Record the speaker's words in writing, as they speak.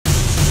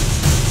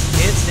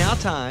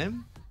now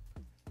time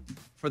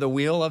for the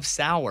Wheel of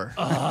Sour.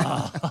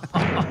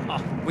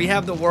 We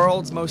have the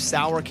world's most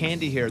sour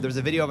candy here. There's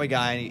a video of a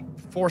guy,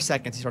 4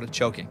 seconds, he started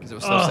choking because it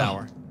was so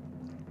sour.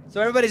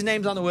 So everybody's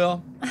name's on the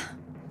wheel.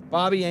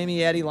 Bobby,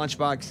 Amy, Eddie,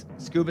 Lunchbox,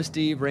 Scuba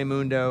Steve,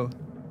 Raymundo,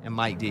 and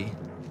Mike D.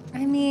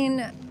 I mean...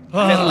 If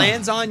it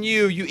lands on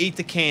you, you eat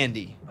the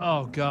candy.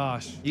 Oh,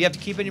 gosh. You have to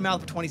keep it in your mouth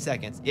for 20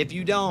 seconds. If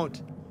you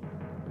don't,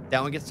 that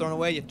one gets thrown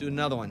away. You have to do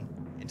another one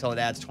until it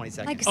adds 20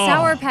 seconds. Like,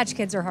 Sour Patch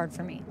Kids are hard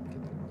for me.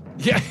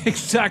 Yeah,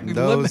 exactly.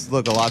 Those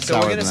look a lot So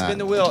sour we're than gonna spin that.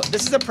 the wheel.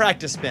 This is a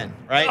practice spin,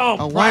 right?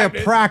 Oh, why a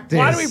practice?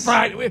 Why do we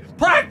practice?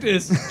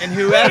 Practice. And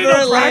whoever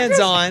it lands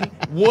on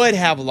would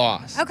have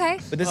lost. Okay.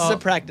 But this is a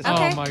practice.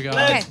 Okay. Oh, my God.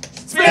 Okay.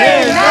 Spin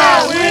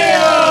that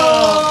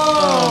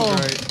Oh,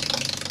 great.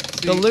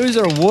 The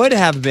loser would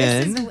have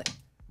been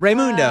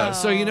Raymundo.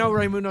 So you know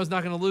Raymundo's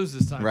not going to lose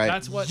this time. Right.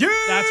 That's what.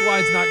 That's why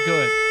it's not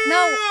good.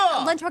 No,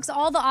 Lunchbox,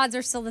 all the odds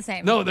are still the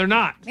same. No, they're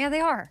not. Yeah, they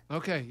are.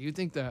 Okay, you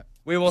think that.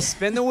 We will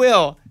spin the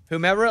wheel.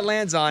 Whomever it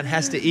lands on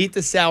has to eat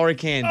the sour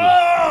candy.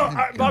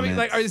 Bobby,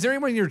 like, is there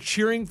anyone you're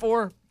cheering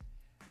for?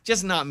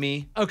 Just not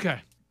me. Okay.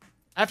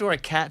 I have to wear a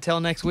cat tail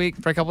next week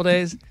for a couple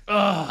days.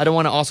 I don't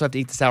want to also have to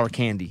eat the sour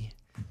candy.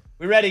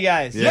 We ready,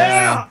 guys?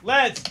 Yeah.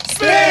 Let's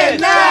spin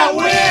that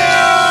wheel!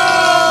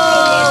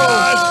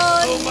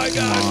 Oh, my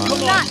God.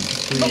 Come on.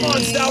 Come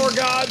on, sour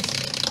gods.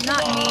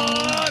 Not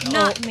me.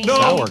 Not me.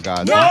 Sour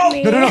God. Not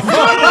me. No.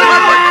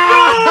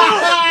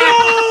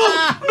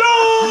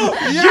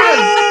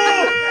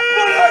 Yes!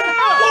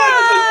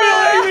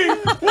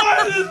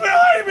 Why is this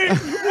behind me?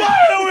 Why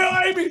are we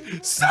behind me?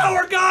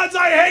 Sour gods,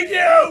 I hate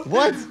you!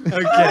 What?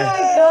 Okay.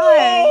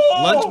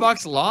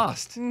 Lunchbox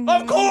lost.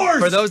 Of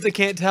course! For those that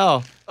can't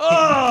tell.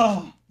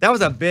 Oh! That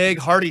was a big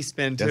hearty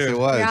spin, too. Yes, it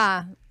was.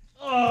 Yeah.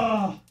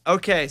 Oh!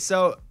 Okay,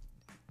 so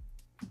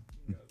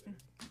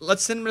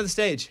let's send him to the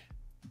stage.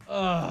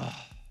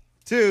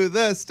 To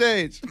the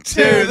stage.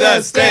 To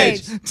the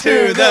stage.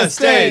 To the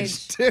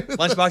stage. To the-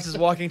 Lunchbox is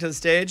walking to the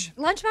stage.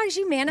 Lunchbox,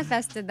 you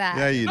manifested that.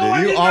 Yeah, you do. No, I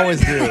You didn't.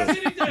 always do.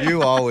 Anything.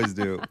 You always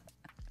do.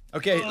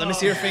 Okay, let me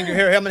see your finger.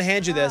 Here, I'm going to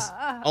hand you this.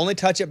 Only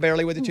touch it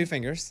barely with the 2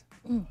 fingers.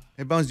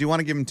 Hey, Bones, do you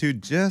want to give him 2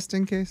 just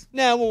in case?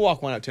 No, we'll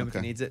walk one up to him if he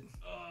Okay. needs it.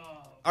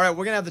 All right,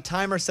 we're going to have the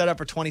timer set up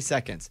for 20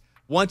 seconds.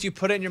 Once you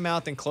put it in your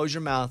mouth and close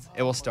your mouth,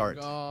 it will start.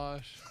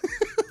 Gosh.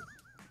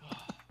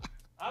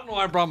 I don't know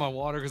why I brought my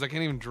water because I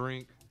can't even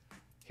drink.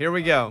 Here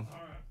we go.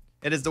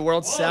 It is the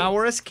world's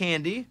sourest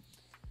candy.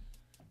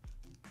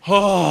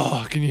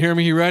 Oh, can you hear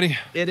me? You ready?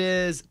 It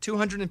is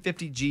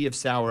 250 G of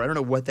sour. I don't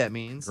know what that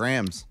means.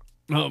 Grams.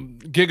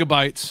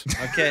 Gigabytes.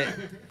 Okay,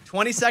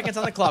 20 seconds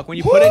on the clock. When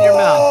you put it in your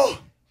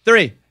mouth.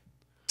 3,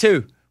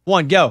 2,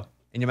 1, go.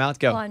 In your mouth,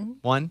 go.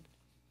 1,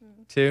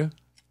 2,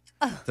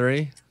 3.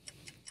 There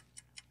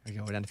we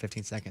go. We're down to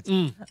 15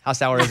 seconds. How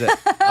sour is it?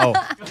 Oh,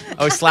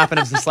 he's slapping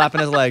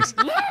his legs.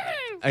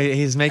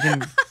 He's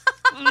making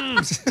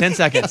 10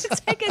 seconds.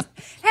 It's like his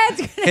head's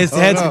gonna His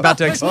head's no. about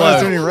to Oh, explode.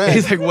 it's turning red.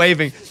 He's like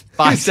waving.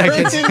 5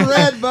 seconds. turning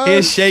red, Bo. He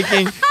is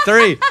shaking.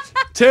 3,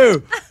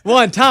 2,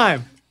 1,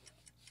 time.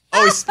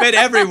 Oh, he spit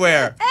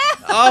everywhere.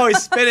 Oh,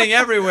 he's spitting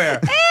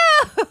everywhere.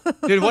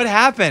 Dude, what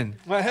happened?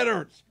 My head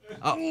hurts.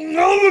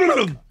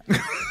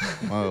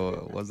 Whoa,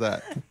 what was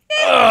that?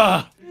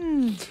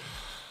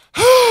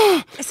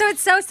 So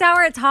it's so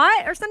sour it's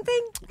hot or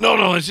something?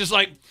 No, it's just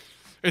like,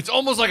 it's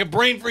almost like a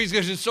brain freeze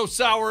because it's so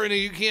sour and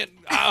you can't.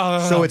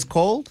 So it's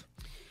cold?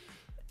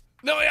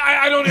 No,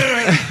 I don't.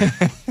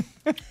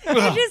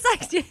 It's just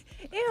like,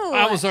 ew.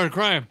 I almost started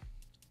crying.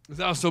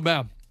 That was so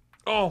bad.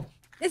 Oh.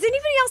 Is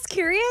anybody else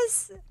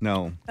curious?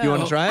 No. Do you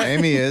want to try it?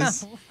 Amy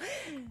is.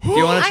 Do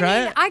you want to try I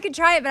mean, it? I could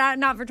try it, but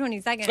not for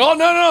 20 seconds. Oh,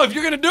 no. If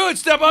you're going to do it,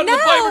 step out to the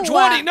plate for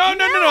 20.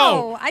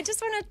 No. I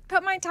just want to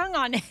put my tongue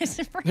on it.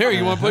 Here,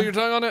 you want to put your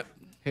tongue on it?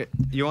 Here,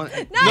 you want?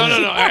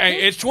 No.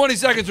 Hey, it's 20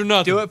 seconds or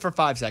nothing. Do it for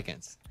 5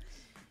 seconds.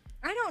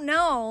 I don't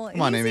know.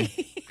 Come on, Amy.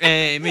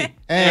 Amy.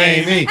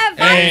 Amy. At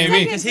 5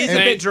 Amy. Because seconds, he's a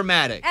bit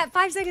dramatic. at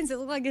 5 seconds, it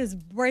looked like his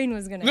brain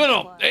was gonna. No.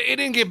 explode. It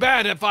didn't get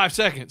bad at 5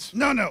 seconds.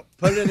 No.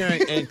 Put it in there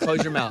and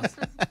close your mouth.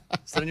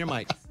 Sit on your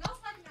mic. Smells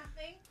like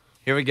nothing.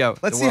 Here we go.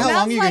 Let's The see how world-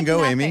 long you can Smells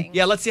go, like Amy. nothing.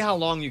 Yeah, let's see how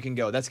long you can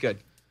go. That's good.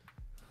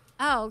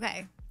 Oh,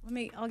 okay.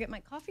 I'll get my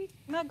coffee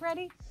mug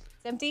ready.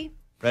 It's empty.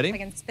 I Ready?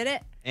 can spit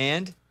it.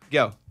 And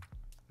go.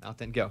 Mouth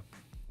in, go.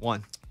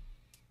 1,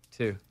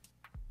 2,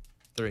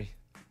 3,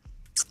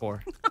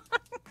 4,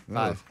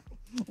 5,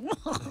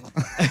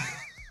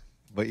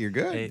 But you're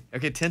good. 8.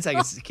 Okay, 10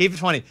 seconds. Keep it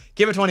 20.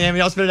 Keep it 20, Amy.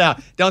 Don't spit it out.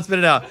 Don't spit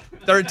it out.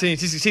 13.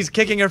 She's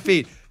kicking her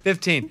feet.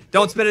 15.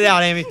 Don't spit it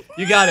out, Amy.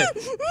 You got it.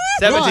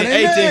 17, on,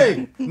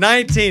 Amy. 18,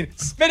 19.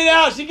 Spit it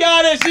out. She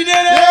got it. She did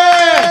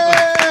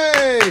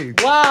it.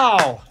 Yay!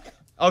 Wow.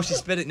 Oh, she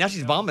spit it. Now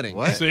she's vomiting.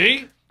 What?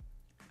 See?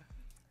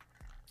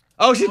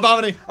 Oh, she's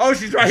vomiting. Oh,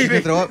 she's She's gonna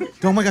driving. throw up.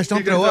 Oh my gosh,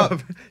 don't throw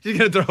up. She's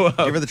going to throw up.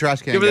 Give her the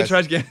trash can. Give her the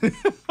guys. trash can.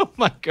 Oh,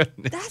 my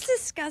goodness. That's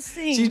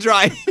disgusting. She's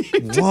dry.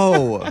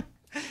 Whoa.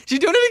 She's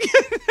doing it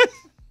again.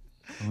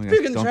 Oh my Pick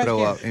in gosh, the don't trash throw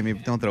can. up. Amy,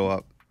 don't throw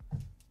up.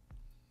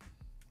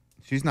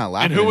 She's not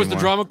laughing And who was the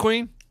anymore. drama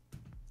queen?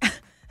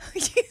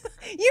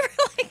 you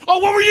were like, Oh,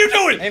 what were you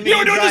doing? Amy, You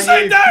were doing dry the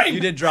same heave. thing. You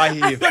did dry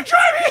heave.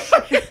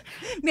 Try me.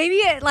 Maybe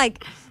it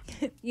like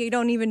you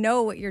don't even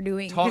know what you're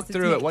doing. Talk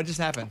through it. What just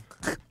happened?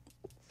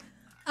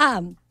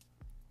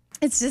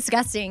 It's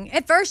disgusting.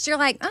 At first, you're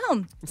like,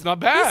 oh, It's not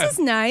bad. this is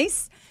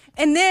nice.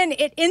 And then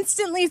it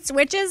instantly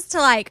switches to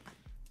like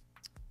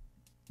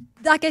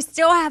I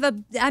still have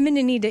I'm going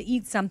to need to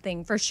eat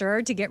something for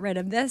sure to get rid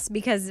of this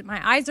because my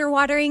eyes are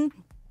watering.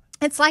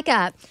 It's like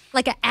a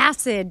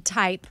acid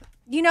type,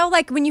 you know,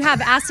 like when you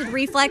have acid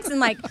reflux and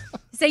like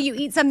say you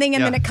eat something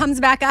and then it comes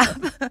back up.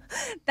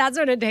 That's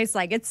what it tastes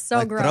like. It's so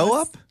Like gross.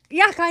 throw up?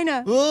 Yeah, kind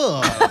of.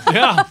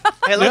 Yeah.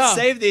 Hey, let's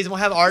save these and we'll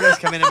have artists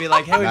come in and be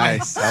like, hey, we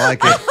Nice. I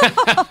like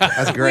it.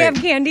 That's We great. have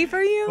candy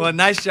for you. Well,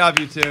 nice job,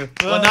 you two.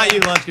 Well, not you,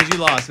 Lunch, because you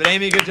lost. But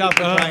Amy, good job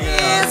for trying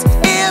it out.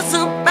 It's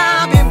a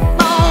Bobby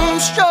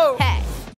Bones show.